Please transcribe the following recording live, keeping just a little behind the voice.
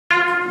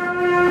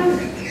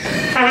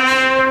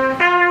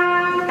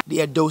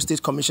The Edo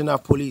State Commissioner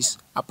of Police,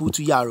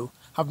 Aputu Yaro,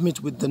 have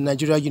met with the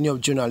Nigeria Union of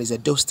Journalists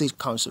Edo State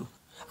Council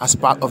as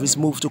part of its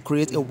move to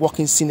create a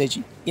working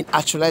synergy in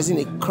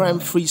actualizing a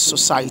crime-free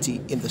society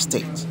in the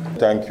state.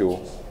 Thank you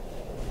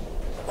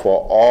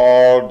for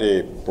all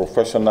the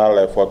professional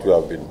effort you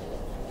have been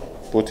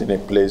putting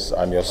in place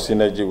and your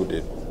synergy with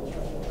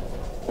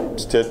the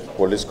State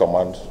Police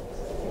Command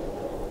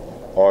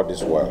all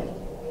this while.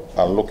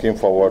 I'm looking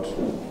forward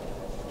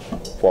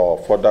for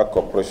further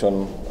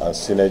cooperation and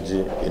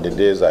synergy in the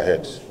days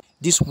ahead.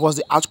 This was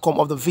the outcome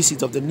of the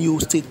visit of the new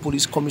State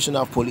Police Commissioner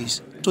of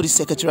Police to the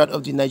Secretariat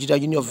of the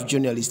Nigeria Union of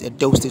Journalists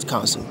Edo State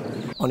Council.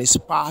 On his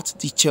part,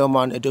 the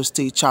chairman Edo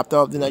State chapter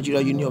of the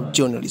Nigeria Union of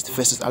Journalists,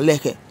 Festus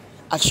Aleke,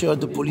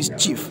 assured the police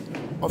chief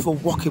of a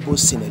workable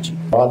synergy.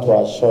 I want to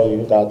assure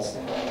you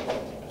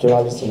that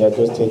journalists in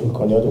Edo State will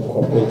continue to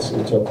cooperate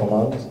with your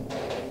command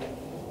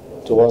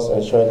towards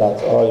ensuring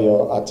that all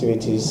your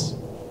activities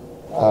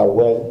are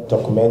well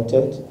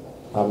documented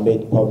and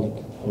made public,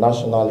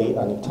 nationally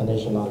and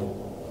internationally.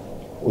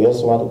 We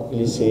also want to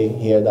quickly say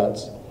here that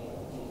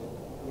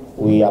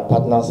we are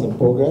partners in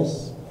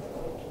progress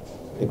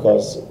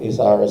because it's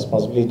our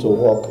responsibility to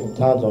work in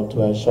tandem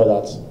to ensure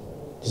that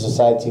the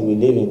society we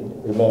live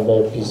in remains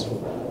very peaceful.